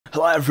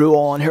Hello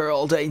everyone, here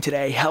all day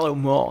today. Hello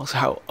Moss,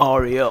 how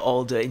are you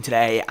all doing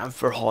today? I'm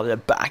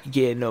Farhad back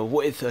again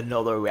with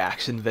another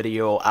reaction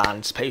video,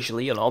 and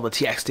especially on all the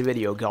TXT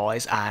video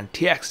guys. And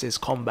TXT's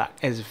comeback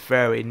is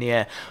very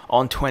near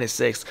on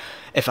 26th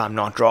if I'm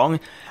not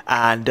wrong,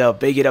 and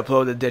Big It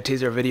uploaded their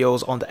teaser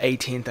videos on the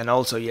 18th and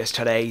also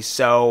yesterday.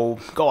 So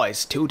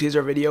guys, two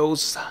teaser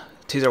videos,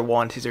 teaser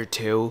 1, teaser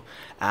 2,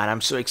 and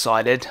I'm so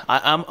excited.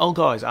 I'm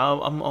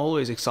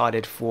always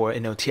excited for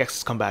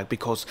TXT's comeback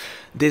because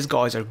these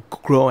guys are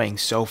growing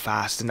so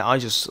fast, and I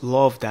just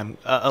love them.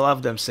 I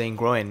love them saying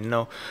growing.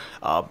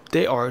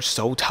 They are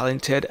so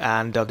talented,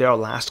 and their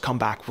last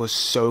comeback was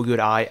so good.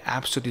 I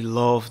absolutely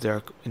love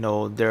their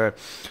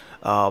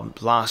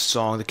last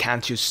song, the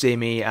Can't You See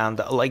Me, and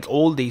like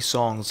all these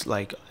songs,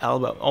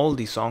 all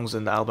these songs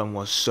in the album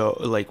was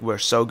were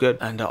so good,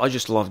 and I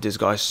just love these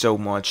guys so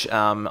much.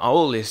 I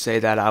always say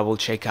that I will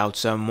check out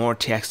some more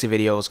TXT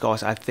videos,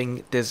 guys. I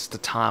think this is the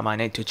time I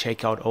need to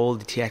check out all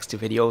the TXT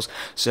videos,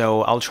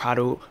 so I'll try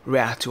to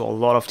react to a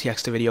lot of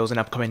TXT videos in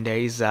upcoming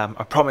days. I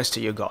promise to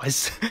you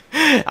guys.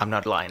 I'm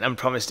not lying. I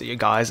promise to you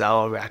guys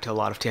I'll react to a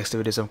lot of TXT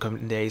videos in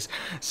upcoming days.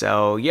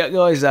 So yeah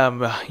guys,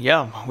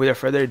 without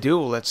further ado,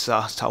 let's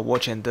start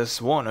watching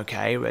this one.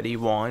 Okay, ready,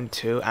 1,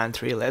 2 and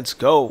 3, let's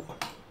go.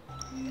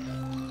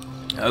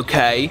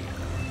 Okay,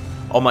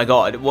 oh my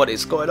god, what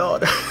is going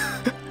on?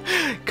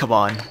 come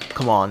on,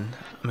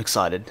 I'm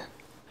excited.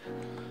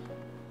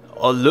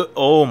 Oh look,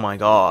 oh my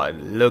god,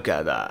 look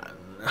at that.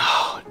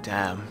 Oh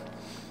damn,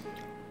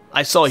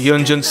 I saw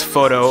Yeonjun's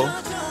photo,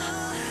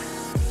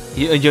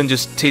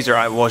 Yeonjun's teaser.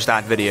 I watched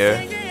that video.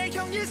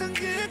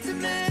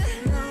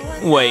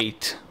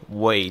 Wait,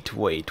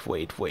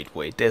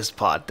 this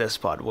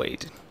part,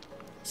 wait.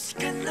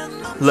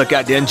 Look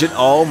at the engine.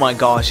 Oh my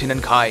gosh, Shin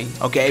and Kai.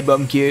 Okay,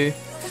 Bumq.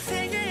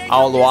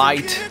 All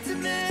white.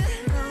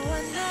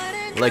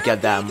 Look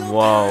at them.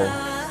 Whoa.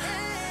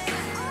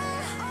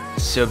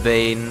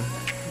 Subin,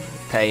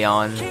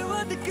 Taeyeon.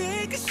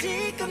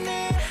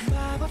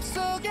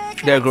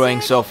 They're growing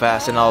so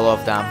fast, and all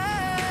of them.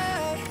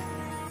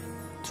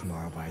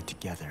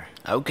 Together.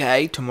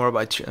 Okay, tomorrow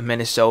by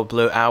Minnesota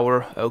Blue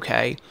Hour.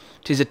 Okay,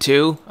 teaser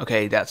 2.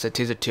 Okay, that's a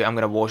teaser 2. I'm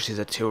gonna watch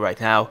teaser 2 right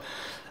now.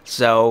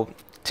 So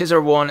teaser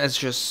 1 is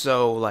just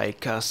so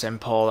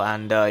simple,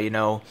 and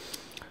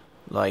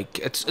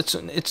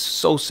it's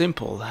so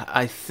simple.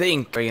 I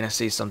think we're gonna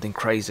see something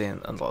crazy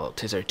in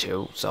teaser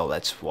 2. So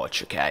let's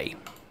watch. Okay.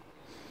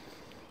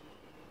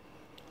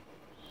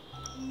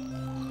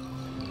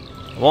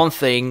 One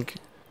thing.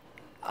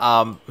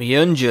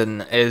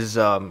 Yeonjun is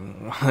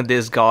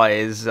this guy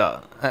is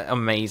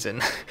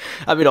amazing.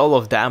 I mean, all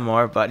of them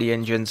are, but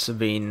Yeonjun,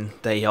 Subin,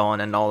 Taeyeon,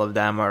 and all of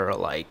them are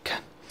like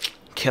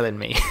killing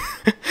me.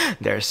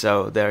 they're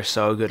so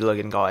good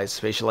looking guys,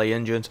 especially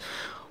Yeonjun.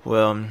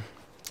 Well,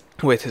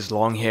 with his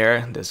long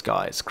hair, this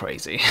guy is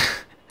crazy.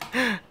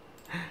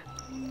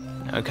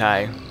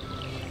 Okay.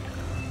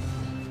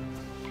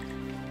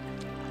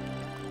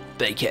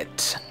 Big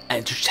Hit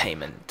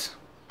Entertainment.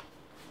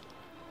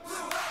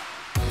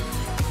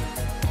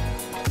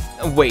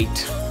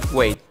 Wait,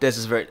 this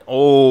is very.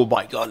 Oh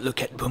my god,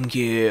 look at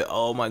Bumq.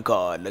 Oh my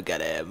god, look at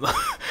him.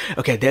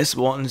 Okay, this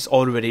one is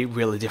already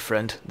really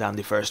different than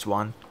the first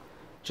one.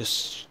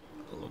 Just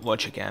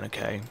watch again,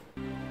 okay?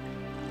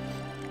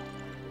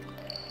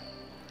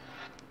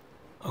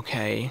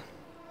 Okay.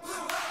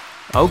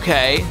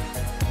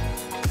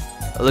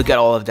 Look at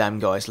all of them,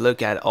 guys.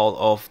 Look at all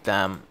of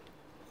them.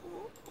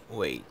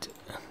 Wait.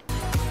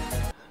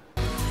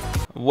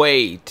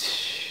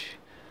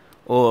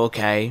 Oh,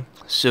 okay.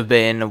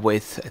 Subin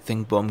with, I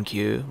think,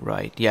 Bumq,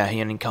 right? Yeah,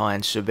 Hyun and Kai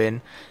and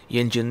Subin.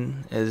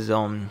 Yeonjun is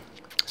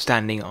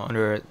standing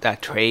under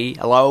that tree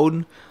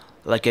alone,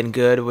 looking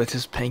good with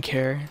his pink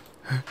hair.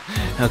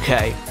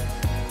 Okay,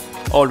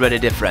 already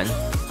different.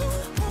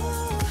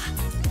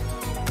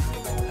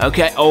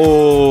 Okay, oh,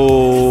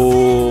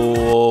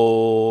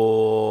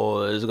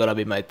 this is gonna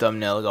be my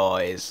thumbnail,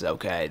 guys.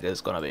 Okay, this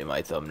is gonna be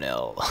my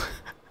thumbnail.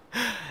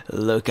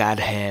 Look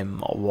at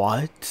him.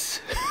 What?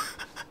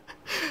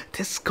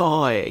 This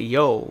guy,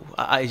 yo,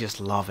 I just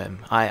love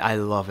him. I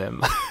love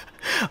him.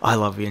 I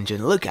love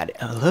Yeonjun. Look at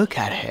it. Look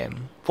at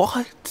him.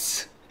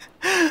 What?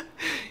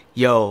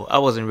 Yo, I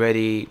wasn't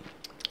ready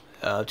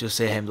to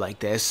see him like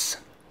this.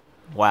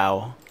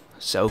 Wow,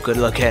 so good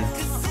looking.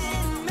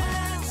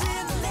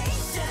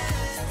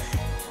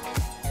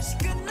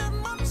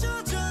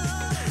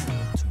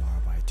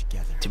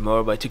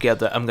 Tomorrow by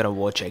Together. I'm gonna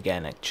watch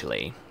again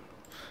actually.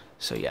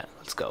 So yeah,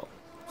 let's go.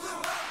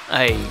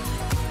 Hey.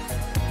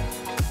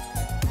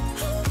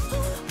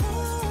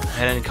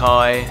 And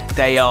Kai,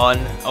 Taeyeon.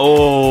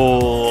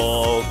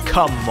 Oh,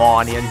 come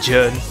on,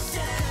 Yeonjun.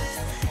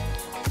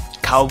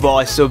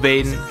 Cowboy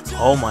Subin.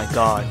 Oh my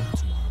god.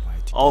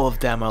 All of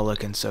them are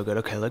looking so good.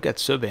 Okay, look at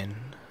Subin.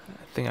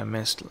 I think I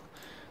missed.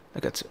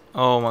 Look at.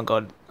 Oh my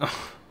god.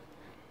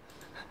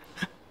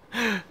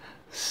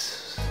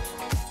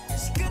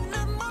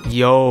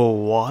 Yo,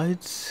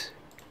 what?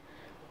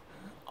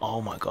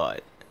 Oh my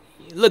god.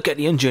 Look at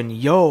Yeonjun.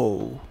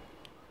 Yo.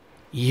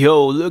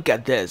 Yo, look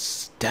at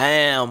this.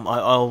 Damn,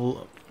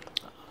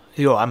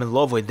 yo, I'm in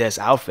love with this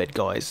outfit,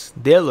 guys.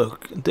 They're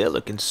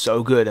looking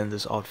so good in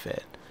this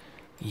outfit.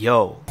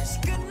 Yo,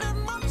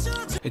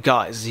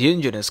 guys,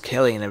 Yunjin is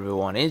killing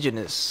everyone. Yunjin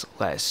is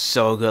like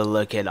so good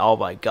looking. Oh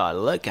my god,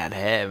 look at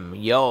him.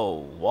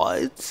 Yo,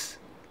 what?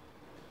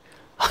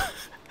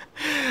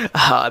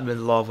 I'm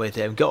in love with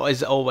him,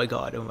 guys. Oh my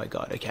god,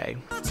 okay.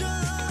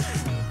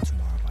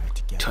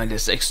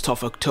 26th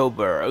of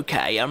October.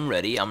 Okay, I'm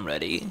ready.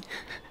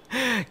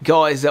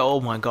 Guys,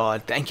 oh my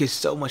god, thank you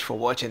so much for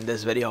watching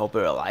this video. Hope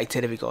you liked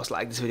it. If you guys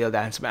like this video,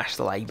 then smash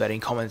the like button,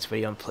 comment this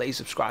video, and please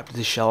subscribe to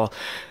the channel.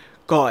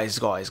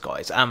 Guys,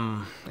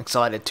 I'm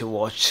excited to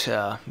watch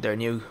their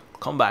new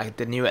comeback,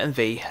 the new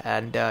Envy,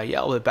 and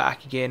yeah, we'll be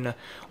back again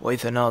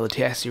with another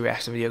TXT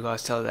reaction video,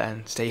 guys. Till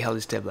then, stay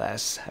healthy, stay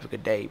blessed, have a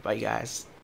good day, bye guys.